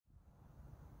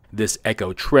This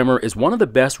Echo trimmer is one of the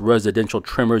best residential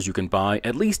trimmers you can buy,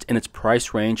 at least in its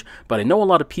price range, but I know a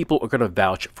lot of people are going to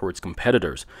vouch for its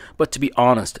competitors. But to be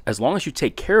honest, as long as you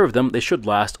take care of them, they should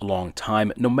last a long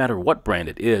time, no matter what brand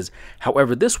it is.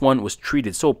 However, this one was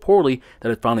treated so poorly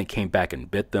that it finally came back and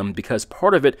bit them because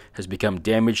part of it has become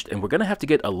damaged and we're going to have to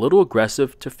get a little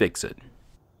aggressive to fix it.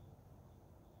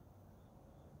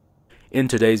 In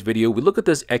today's video, we look at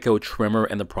this Echo trimmer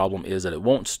and the problem is that it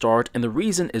won't start, and the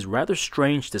reason is rather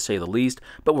strange to say the least,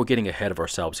 but we're getting ahead of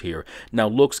ourselves here. Now,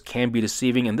 looks can be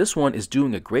deceiving, and this one is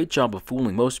doing a great job of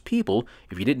fooling most people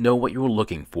if you didn't know what you were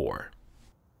looking for.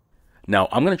 Now,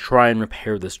 I'm going to try and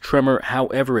repair this trimmer,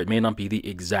 however, it may not be the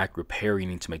exact repair you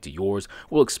need to make to yours.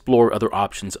 We'll explore other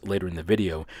options later in the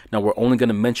video. Now, we're only going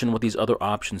to mention what these other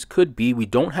options could be. We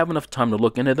don't have enough time to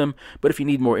look into them, but if you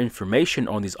need more information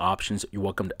on these options, you're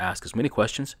welcome to ask as many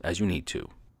questions as you need to.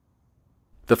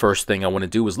 The first thing I want to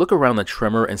do is look around the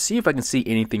trimmer and see if I can see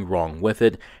anything wrong with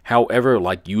it. However,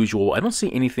 like usual, I don't see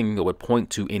anything that would point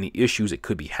to any issues it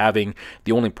could be having.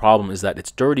 The only problem is that it's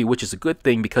dirty, which is a good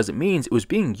thing because it means it was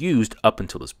being used up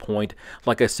until this point.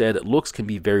 Like I said, looks can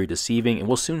be very deceiving, and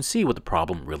we'll soon see what the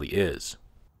problem really is.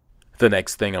 The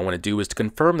next thing I want to do is to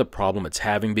confirm the problem it's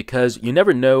having because you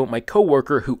never know, my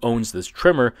coworker who owns this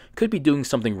trimmer could be doing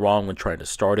something wrong when trying to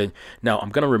start it. Now,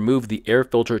 I'm going to remove the air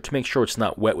filter to make sure it's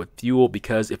not wet with fuel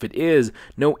because if it is,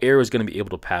 no air is going to be able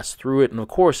to pass through it, and of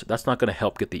course, that's not going to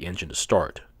help get the engine to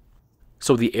start.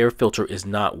 So the air filter is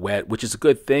not wet, which is a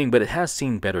good thing, but it has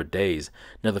seen better days.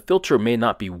 Now the filter may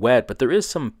not be wet, but there is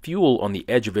some fuel on the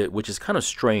edge of it, which is kind of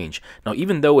strange. Now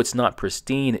even though it's not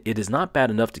pristine, it is not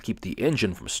bad enough to keep the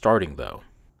engine from starting though.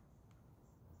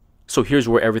 So here's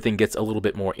where everything gets a little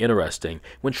bit more interesting.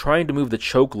 When trying to move the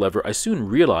choke lever, I soon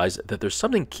realized that there's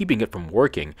something keeping it from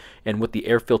working, and with the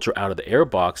air filter out of the air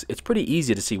box, it's pretty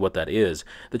easy to see what that is.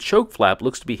 The choke flap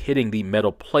looks to be hitting the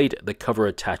metal plate the cover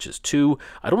attaches to.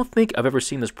 I don't think I've ever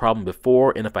seen this problem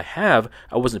before, and if I have,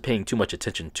 I wasn't paying too much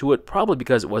attention to it, probably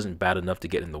because it wasn't bad enough to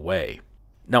get in the way.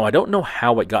 Now, I don't know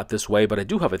how it got this way, but I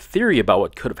do have a theory about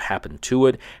what could have happened to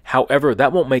it. However,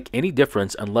 that won't make any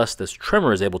difference unless this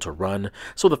trimmer is able to run.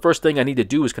 So the first thing I need to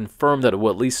do is confirm that it will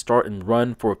at least start and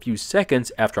run for a few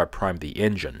seconds after I prime the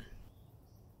engine.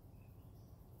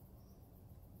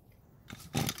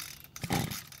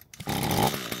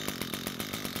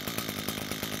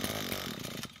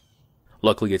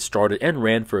 Luckily, it started and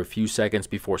ran for a few seconds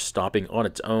before stopping on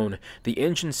its own. The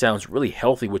engine sounds really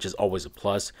healthy, which is always a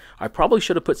plus. I probably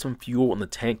should have put some fuel in the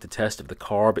tank to test if the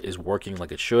carb is working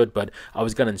like it should, but I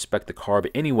was going to inspect the carb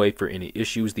anyway for any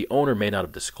issues the owner may not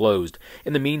have disclosed.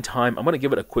 In the meantime, I'm going to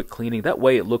give it a quick cleaning. That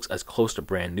way it looks as close to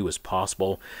brand new as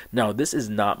possible. Now, this is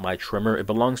not my trimmer. It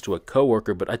belongs to a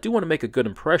coworker, but I do want to make a good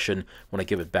impression when I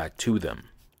give it back to them.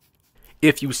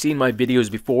 If you've seen my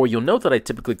videos before, you'll know that I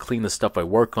typically clean the stuff I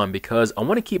work on because I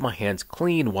want to keep my hands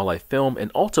clean while I film,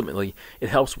 and ultimately it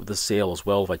helps with the sale as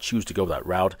well if I choose to go that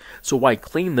route. So why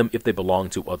clean them if they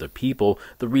belong to other people?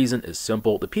 The reason is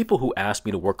simple. The people who ask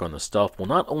me to work on the stuff will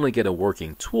not only get a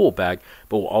working tool back,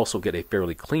 but will also get a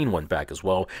fairly clean one back as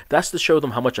well. That's to show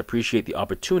them how much I appreciate the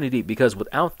opportunity because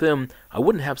without them, I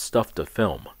wouldn't have stuff to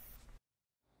film.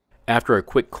 After a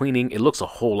quick cleaning, it looks a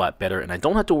whole lot better, and I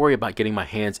don't have to worry about getting my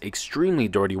hands extremely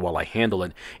dirty while I handle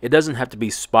it. It doesn't have to be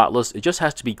spotless, it just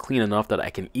has to be clean enough that I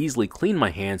can easily clean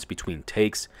my hands between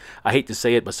takes. I hate to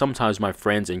say it, but sometimes my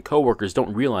friends and coworkers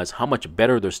don't realize how much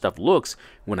better their stuff looks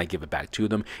when I give it back to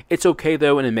them. It's okay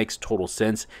though, and it makes total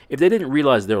sense. If they didn't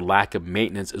realize their lack of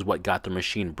maintenance is what got their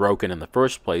machine broken in the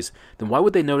first place, then why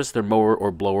would they notice their mower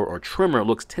or blower or trimmer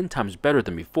looks 10 times better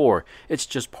than before? It's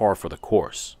just par for the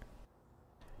course.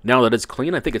 Now that it's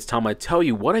clean, I think it's time I tell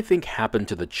you what I think happened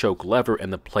to the choke lever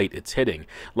and the plate it's hitting.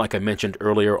 Like I mentioned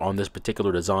earlier on this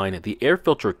particular design, the air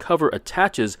filter cover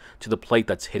attaches to the plate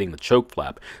that's hitting the choke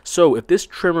flap. So if this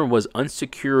trimmer was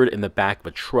unsecured in the back of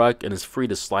a truck and is free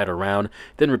to slide around,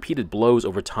 then repeated blows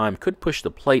over time could push the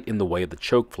plate in the way of the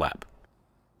choke flap.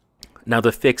 Now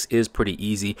the fix is pretty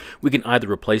easy. We can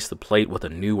either replace the plate with a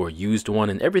new or used one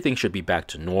and everything should be back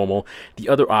to normal. The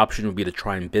other option would be to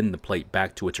try and bend the plate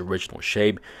back to its original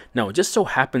shape. Now it just so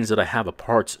happens that I have a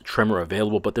parts trimmer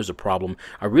available, but there's a problem.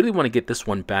 I really want to get this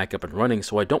one back up and running,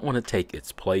 so I don't want to take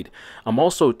its plate. I'm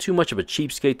also too much of a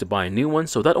cheapskate to buy a new one,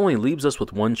 so that only leaves us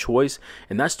with one choice,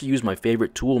 and that's to use my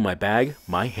favorite tool in my bag,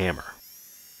 my hammer.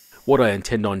 What I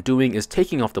intend on doing is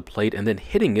taking off the plate and then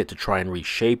hitting it to try and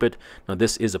reshape it. Now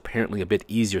this is apparently a bit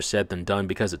easier said than done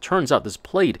because it turns out this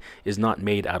plate is not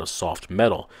made out of soft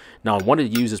metal. Now I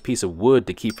wanted to use this piece of wood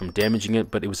to keep from damaging it,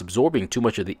 but it was absorbing too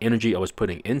much of the energy I was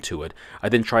putting into it. I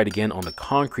then tried again on the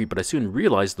concrete, but I soon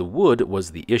realized the wood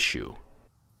was the issue.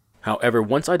 However,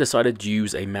 once I decided to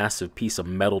use a massive piece of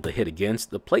metal to hit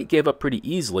against, the plate gave up pretty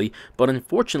easily, but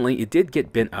unfortunately it did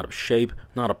get bent out of shape.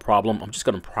 Not a problem, I'm just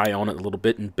going to pry on it a little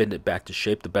bit and bend it back to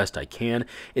shape the best I can.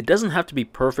 It doesn't have to be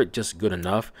perfect, just good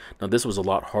enough. Now this was a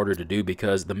lot harder to do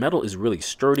because the metal is really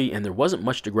sturdy and there wasn't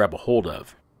much to grab a hold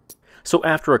of. So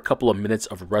after a couple of minutes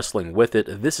of wrestling with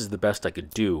it, this is the best I could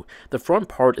do. The front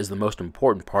part is the most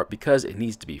important part because it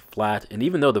needs to be flat, and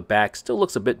even though the back still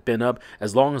looks a bit bent up,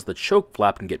 as long as the choke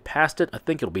flap can get past it, I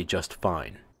think it'll be just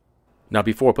fine. Now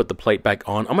before I put the plate back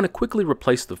on, I'm going to quickly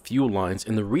replace the fuel lines,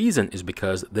 and the reason is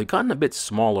because they've gotten a bit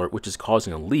smaller, which is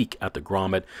causing a leak at the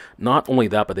grommet. Not only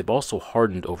that, but they've also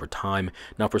hardened over time.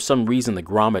 Now for some reason the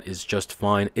grommet is just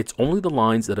fine, it's only the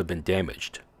lines that have been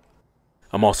damaged.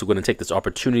 I'm also going to take this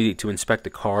opportunity to inspect the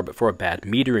carb for a bad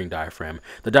metering diaphragm.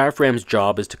 The diaphragm's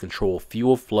job is to control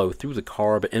fuel flow through the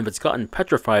carb, and if it's gotten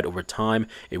petrified over time,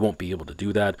 it won't be able to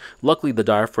do that. Luckily, the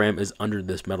diaphragm is under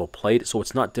this metal plate, so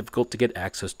it's not difficult to get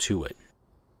access to it.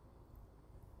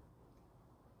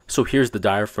 So here's the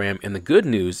diaphragm, and the good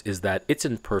news is that it's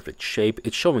in perfect shape.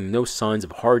 It's showing no signs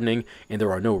of hardening, and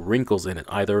there are no wrinkles in it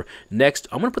either. Next,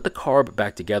 I'm going to put the carb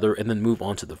back together and then move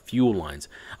on to the fuel lines.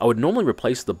 I would normally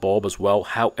replace the bulb as well.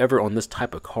 However, on this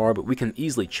type of carb, we can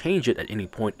easily change it at any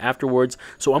point afterwards,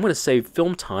 so I'm going to save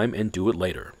film time and do it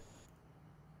later.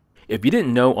 If you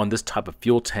didn't know, on this type of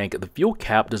fuel tank, the fuel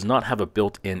cap does not have a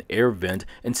built-in air vent.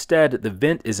 Instead, the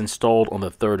vent is installed on the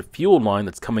third fuel line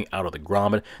that's coming out of the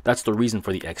grommet. That's the reason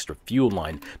for the extra fuel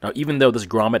line. Now, even though this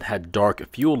grommet had dark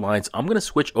fuel lines, I'm going to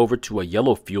switch over to a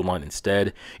yellow fuel line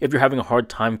instead. If you're having a hard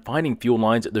time finding fuel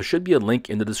lines, there should be a link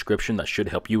in the description that should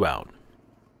help you out.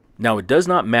 Now, it does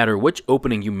not matter which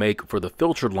opening you make for the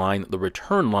filter line, the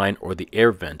return line, or the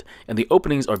air vent, and the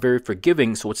openings are very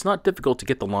forgiving, so it's not difficult to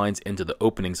get the lines into the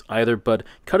openings either, but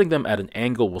cutting them at an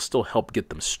angle will still help get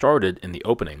them started in the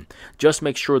opening. Just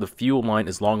make sure the fuel line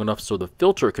is long enough so the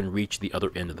filter can reach the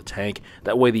other end of the tank.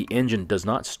 That way the engine does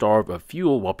not starve of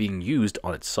fuel while being used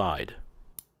on its side.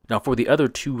 Now for the other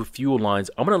two fuel lines,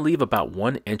 I'm going to leave about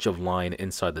 1 inch of line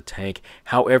inside the tank.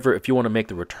 However, if you want to make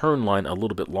the return line a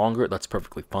little bit longer, that's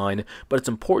perfectly fine, but it's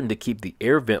important to keep the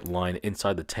air vent line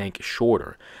inside the tank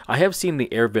shorter. I have seen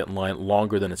the air vent line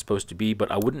longer than it's supposed to be, but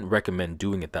I wouldn't recommend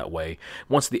doing it that way.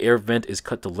 Once the air vent is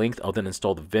cut to length, I'll then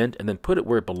install the vent and then put it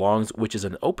where it belongs, which is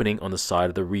an opening on the side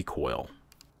of the recoil.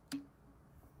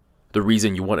 The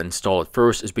reason you want to install it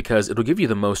first is because it'll give you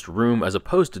the most room as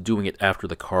opposed to doing it after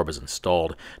the carb is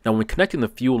installed. Now when connecting the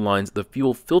fuel lines, the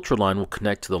fuel filter line will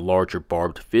connect to the larger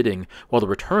barbed fitting, while the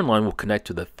return line will connect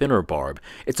to the thinner barb.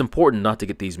 It's important not to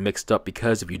get these mixed up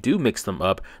because if you do mix them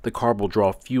up, the carb will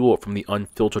draw fuel from the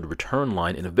unfiltered return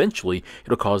line, and eventually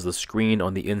it'll cause the screen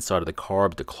on the inside of the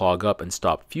carb to clog up and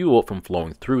stop fuel from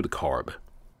flowing through the carb.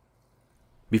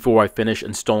 Before I finish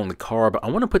installing the carb, I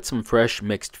want to put some fresh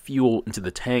mixed fuel into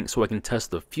the tank so I can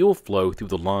test the fuel flow through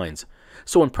the lines.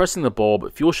 So when pressing the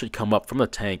bulb, fuel should come up from the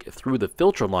tank through the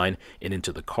filter line and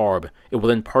into the carb. It will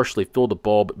then partially fill the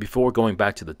bulb before going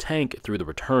back to the tank through the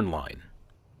return line.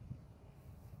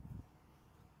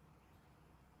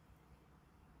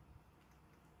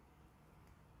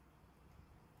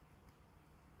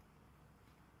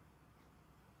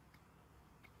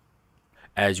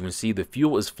 As you can see, the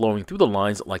fuel is flowing through the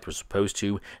lines like we're supposed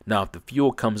to. Now, if the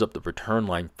fuel comes up the return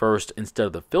line first instead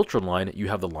of the filter line, you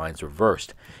have the lines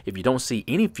reversed. If you don't see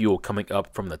any fuel coming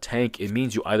up from the tank, it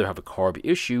means you either have a carb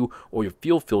issue or your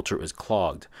fuel filter is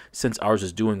clogged. Since ours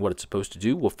is doing what it's supposed to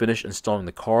do, we'll finish installing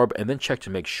the carb and then check to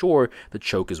make sure the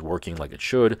choke is working like it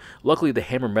should. Luckily, the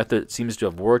hammer method seems to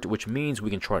have worked, which means we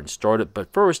can try and start it.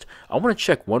 But first, I want to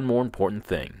check one more important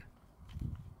thing.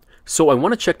 So I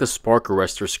want to check the spark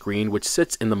arrestor screen, which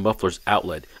sits in the muffler's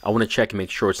outlet. I want to check and make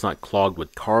sure it's not clogged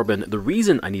with carbon. The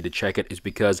reason I need to check it is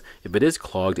because if it is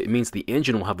clogged, it means the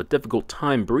engine will have a difficult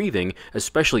time breathing,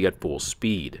 especially at full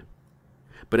speed.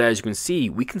 But as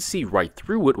you we can see right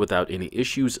through it without any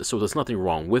issues, so there's nothing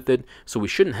wrong with it. So we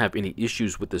shouldn't have any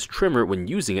issues with this trimmer when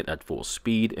using it at full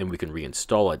speed, and we can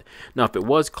reinstall it. Now if it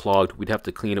was clogged, we'd have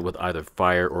to clean it with either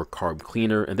fire or carb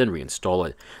cleaner and then reinstall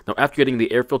it. Now after getting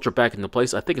the air filter back into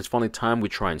place, I think it's finally time we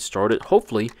try and start it.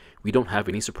 Hopefully we don't have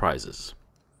any surprises.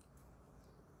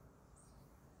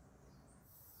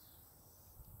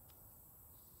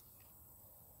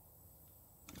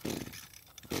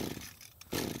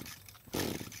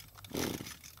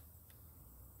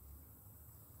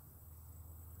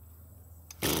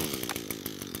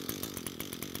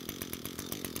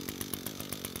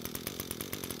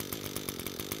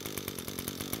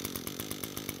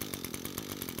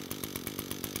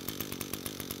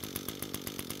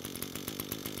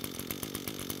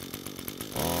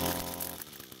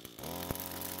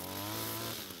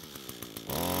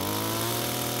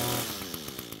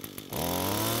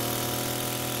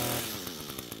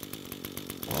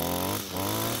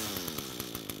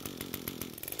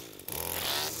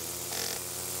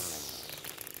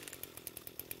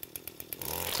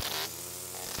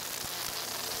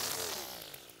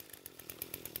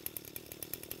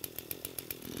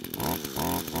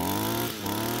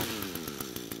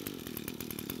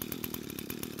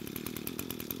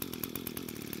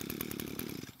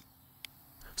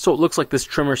 So it looks like this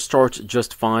trimmer starts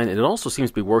just fine, and it also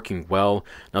seems to be working well.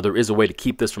 Now there is a way to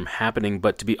keep this from happening,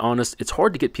 but to be honest, it's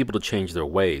hard to get people to change their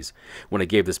ways. When I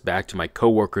gave this back to my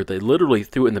coworker, they literally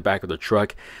threw it in the back of their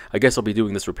truck. I guess I'll be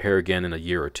doing this repair again in a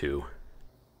year or two.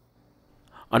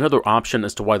 Another option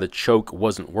as to why the choke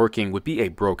wasn't working would be a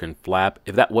broken flap.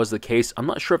 If that was the case, I'm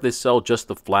not sure if they sell just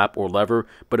the flap or lever,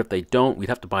 but if they don't, we'd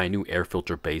have to buy a new air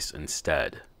filter base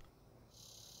instead.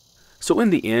 So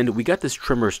in the end, we got this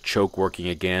trimmer's choke working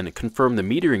again, confirmed the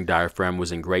metering diaphragm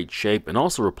was in great shape, and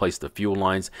also replaced the fuel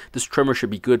lines. This trimmer should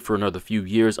be good for another few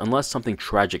years unless something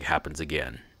tragic happens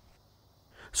again.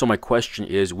 So my question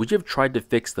is, would you have tried to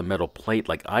fix the metal plate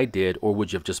like I did, or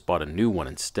would you have just bought a new one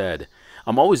instead?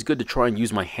 I'm always good to try and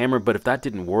use my hammer, but if that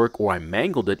didn't work or I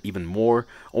mangled it even more,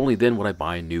 only then would I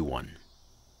buy a new one.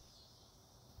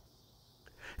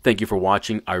 Thank you for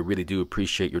watching. I really do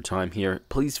appreciate your time here.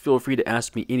 Please feel free to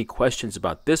ask me any questions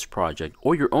about this project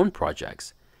or your own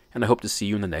projects, and I hope to see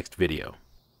you in the next video.